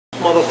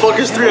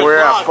Motherfuckers, 3 o'clock. We're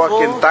at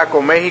fucking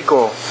Taco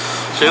Mexico.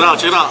 Check it out,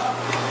 check it out.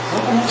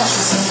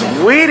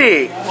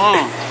 Sweetie.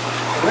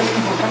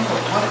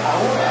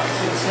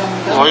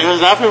 What are you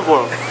guys laughing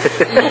for?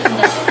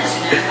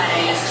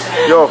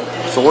 Yo,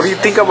 so what do you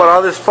think about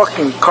all this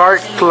fucking car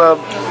club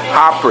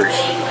hoppers?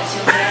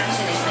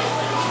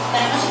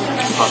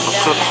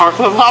 Car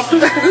club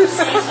hoppers?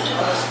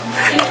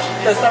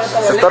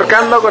 Se está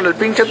ahorcando con el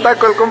pinche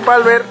taco el compa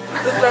Albert.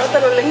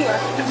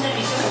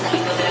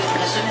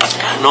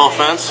 No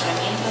offense,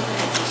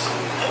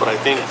 but I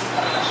think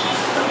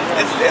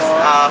It's this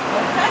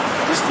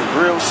is the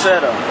real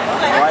setup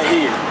right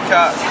here.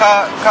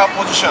 car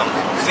position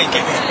つい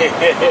て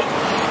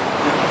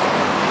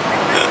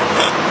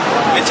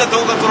めっちゃ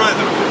動画撮られ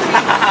てる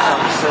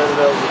Set it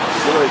up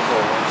with really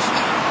cool.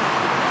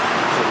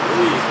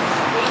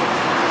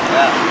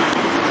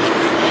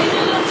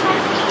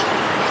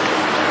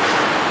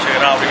 Check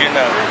it out, we're getting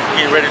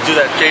ready to do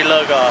that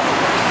Lugg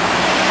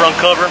front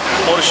cover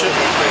photo shoot.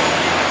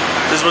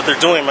 This is what they're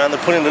doing, man. They're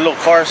putting the little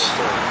cars.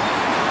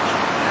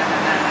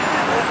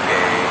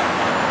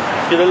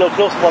 Get a little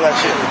close up on that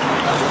shit.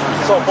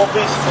 So, both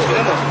these.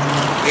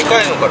 Hey,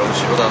 explain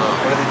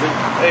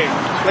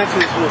to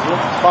these fools, bro.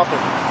 Pop it.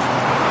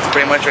 It's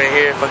pretty much right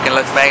here, fucking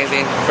Lugg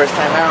Magazine. First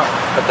time out.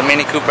 Got the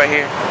Mini Coupe right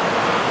here.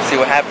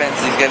 See what happens.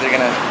 These guys are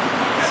gonna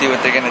see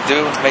what they're gonna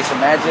do. Make some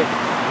magic.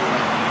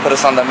 Put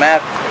us on the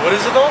map. What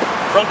is it though?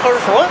 Front cover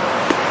for what?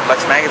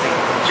 Lugg Magazine.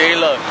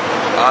 Lugg.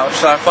 I'm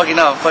sorry, fucking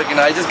up.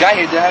 I just got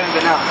here, dude. I haven't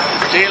been out.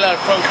 Lugg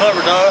front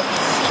cover, dog.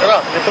 Shut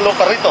up. Get the little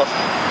carritos.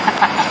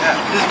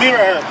 This is me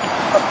right here.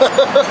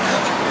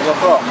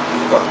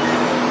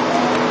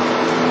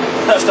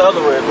 That's the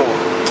other way of going.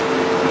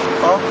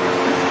 Huh?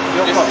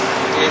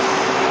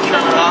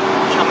 Camera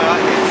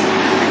is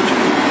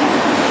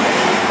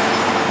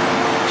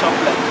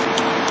chocolate.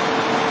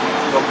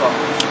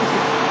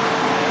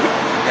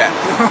 Yeah.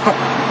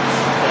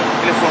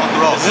 In the front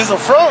row. Is this the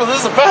front or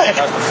this the back?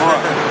 That's the front.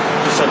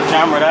 Just set the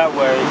camera that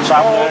way.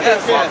 Chocolate.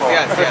 Yes.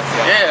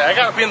 Yeah, I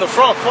gotta be in the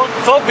front.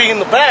 Fuck being in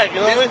the back, you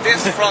know what I mean?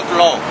 This front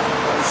row.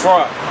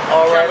 Front.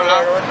 All right.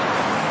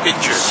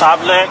 Picture.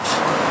 Top legs.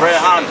 Red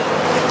Honda.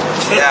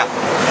 Yeah.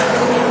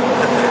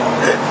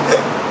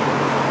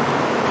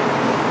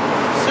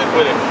 Sit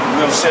with it.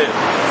 Real shit.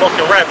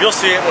 Fucking rap, you'll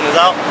see it when it's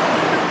out.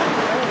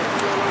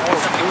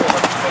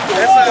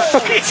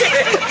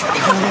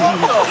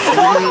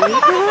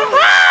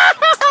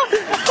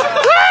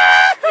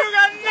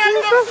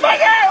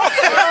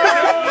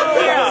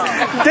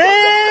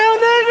 Damn,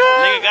 nigga!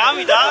 Nigga got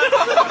me, dog.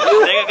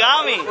 Nigga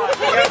got me.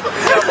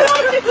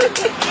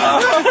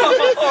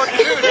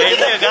 Hey,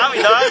 nigga got me,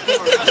 dog.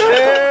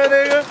 Yeah,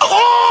 nigga.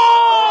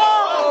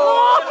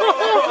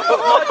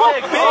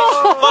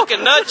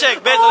 Fucking nut check,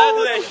 bitch. Let's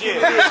do that shit.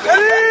 Damn,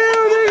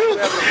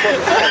 nigga.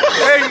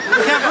 Hey, you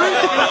can't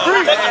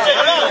breathe. Check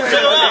it out.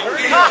 Check it out.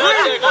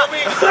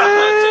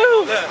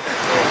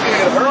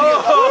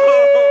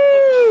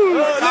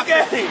 Look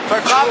at him.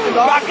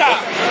 Back up.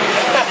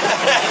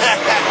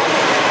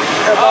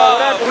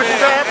 That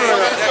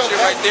shit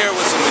right there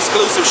was some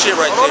exclusive shit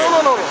right there.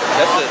 No.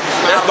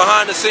 That's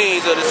behind the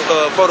scenes of this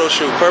photo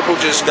shoot. Purple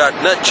just got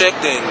nut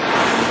checked and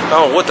I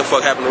don't know what the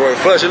fuck happened to Roy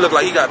Flush. It looked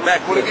like he got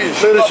back. Look at the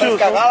shoes.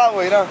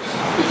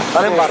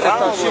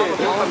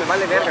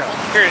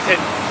 Here, Ted,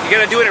 you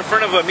gotta do it in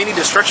front of a mini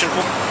destruction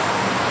pool.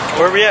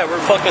 Where we at? We're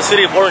fucking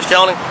city of Orange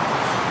County.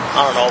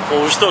 I don't know,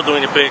 fool. We're still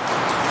doing it big.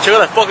 Check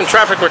out that fucking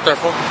traffic right there,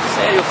 fool.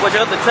 Hey, check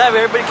out the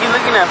traffic. Everybody keep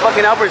looking at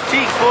fucking Albert's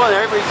cheeks, fool. And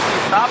everybody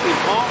keeps stopping,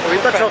 fool.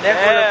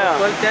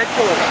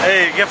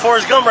 Hey, get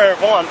Forrest Gump right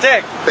here, fool. On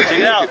deck. Check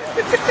it out.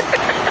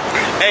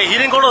 Hey, he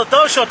didn't go to the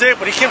dog show today,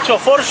 but he came to a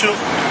photo shoot.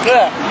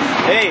 Yeah.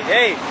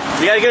 Hey,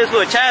 you gotta give us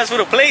a chance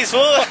for the place, fool.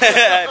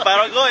 If I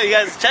don't go, you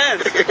guys a chance.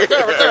 Right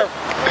there.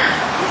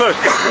 Push.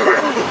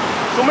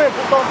 Come in,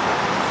 puto.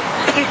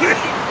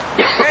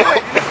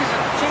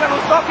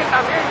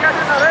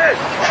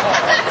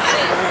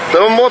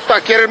 Tengo mota,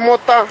 ¿quieres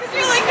mota? 1, 2,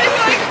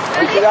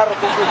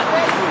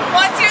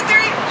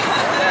 3.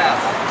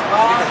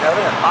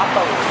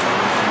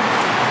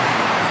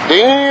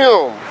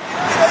 Damn.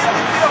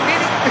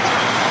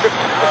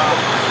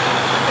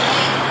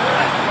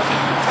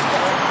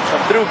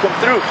 Come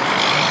through.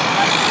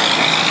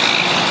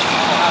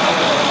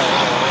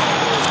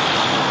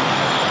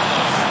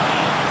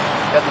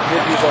 Got the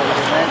bibbies over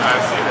there, man. I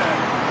see that.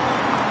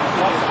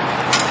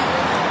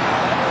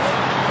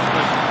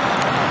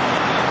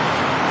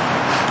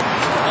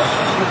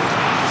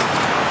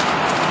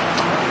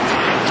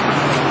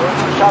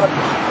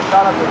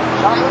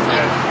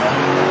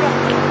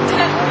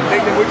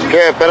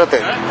 ¿Qué? Espérate.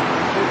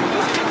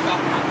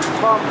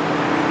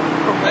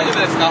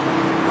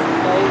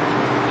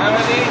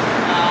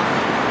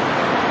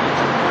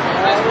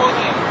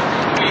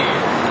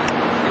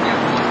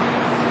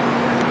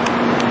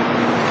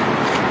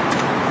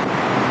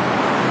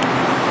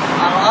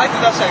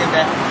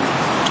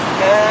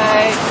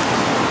 Okay.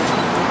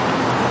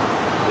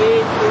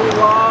 3, 2,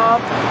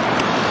 1.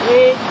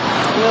 3,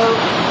 2,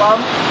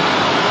 1.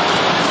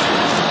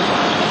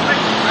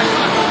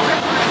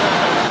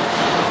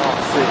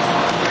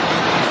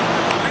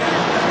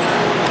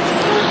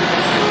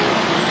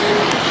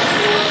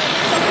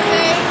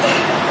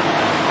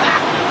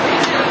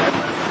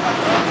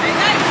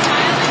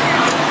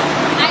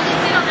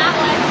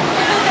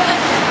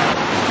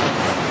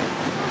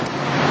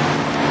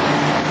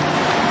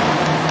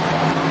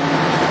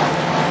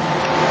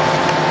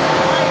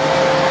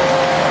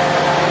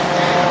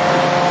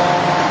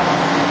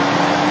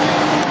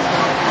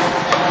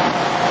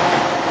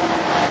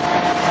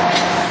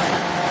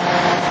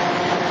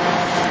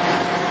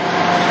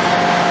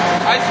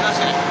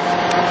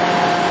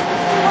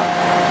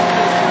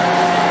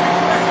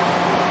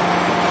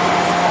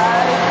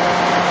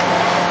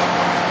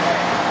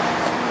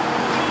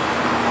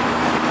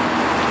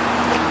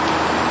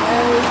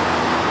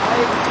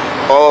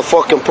 All the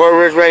fucking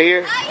perverts right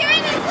here. Oh, you're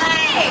in his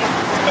way.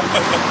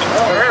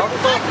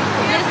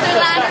 Mr.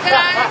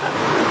 Lascar.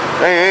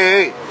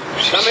 Hey.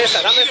 Dame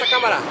esa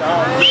cámara.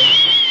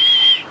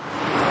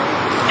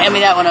 Hand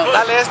me that one up.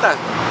 Dale esta.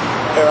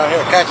 Here, right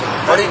here, catch it.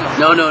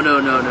 No.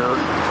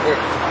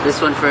 This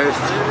one first.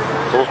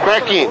 Who's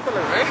cracking?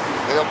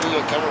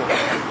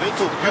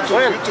 YouTube.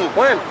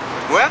 When?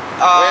 When?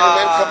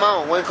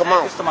 When come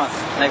out?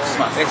 Next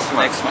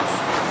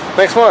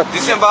month.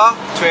 December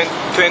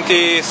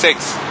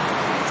 26.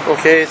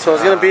 Okay, so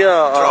it's gonna be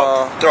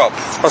Drop.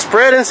 a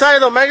spread inside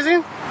the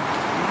magazine?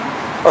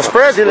 A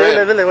spread?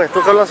 Dile, güey.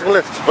 Tú que hablas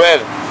inglés.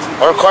 Spread.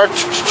 Our card.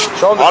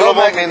 Show them the All Lugg of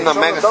them magazine. in the Show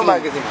them the Lugg magazine.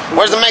 magazine.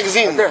 Where's the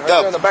magazine? Right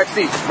there in the back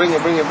seat. Bring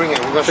it. We're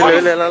gonna show you.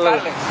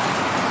 Dile,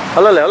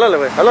 Háblale,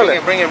 güey. Háblale.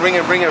 Bring it.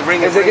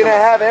 Is it gonna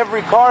have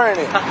every car in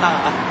it?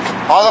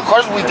 All the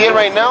cars we did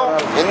right now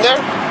in there.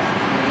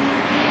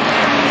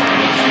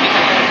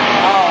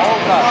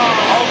 Hold on.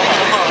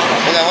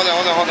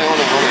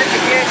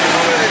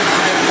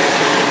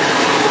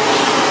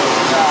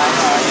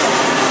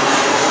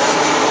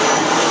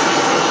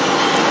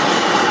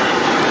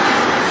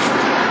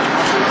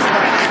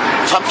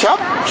 Chop.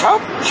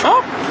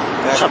 Sure.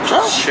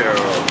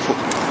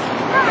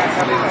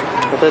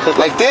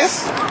 Like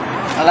this?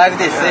 I like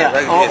this,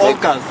 yeah. All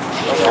cars.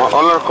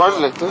 All our cars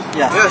like this?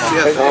 Yes.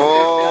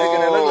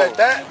 Oh. Look like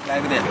that.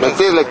 Like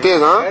this,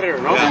 huh?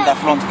 And the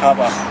front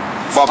cover.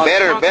 But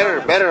better, huh?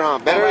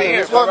 Better than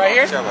this one? Right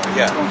here?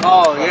 Yeah.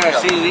 Oh, yeah,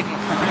 sí.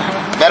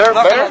 Better?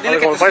 Dile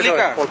que te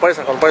explica. Con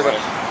paisa.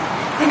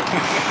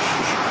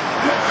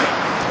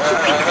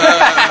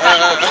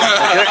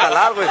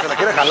 Se la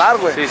quiere jalar,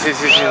 güey. Sí.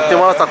 Te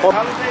van hasta con.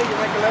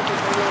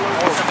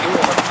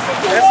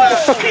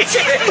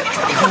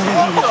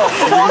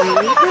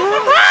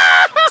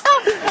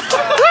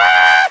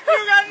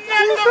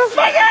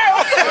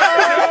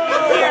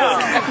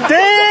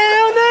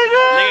 Damn,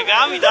 nigga! Nigga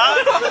got me, dog.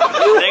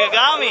 Nigga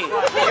got me.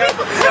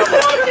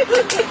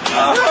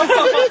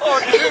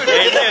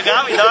 Hey, nigga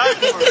got me, dog.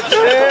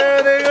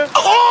 Yeah, nigga.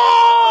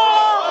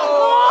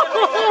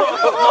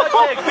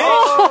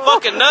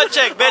 Fucking nut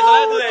check, bitch.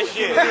 Let's do that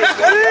shit.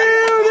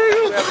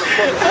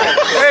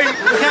 Hey, you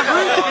can't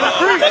breathe.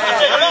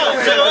 Check him out.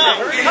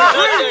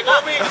 Nut check,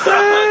 homie.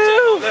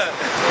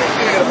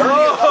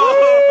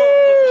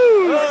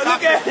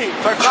 Look at him.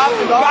 That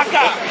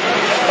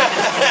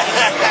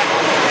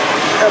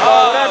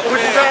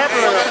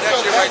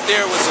shit right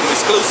there was some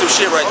exclusive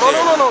shit right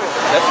there. No.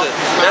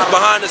 That's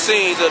behind the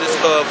scenes of this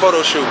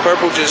photo shoot.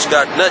 Purple just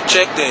got nut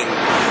checked and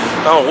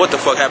I don't know what the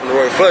fuck happened to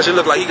Roy Flush. It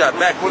looked like he got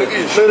back. Look at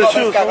the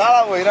shoes.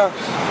 Cagada, güey, mira.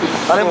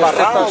 Están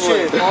embarrados,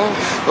 güey.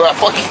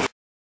 Fucking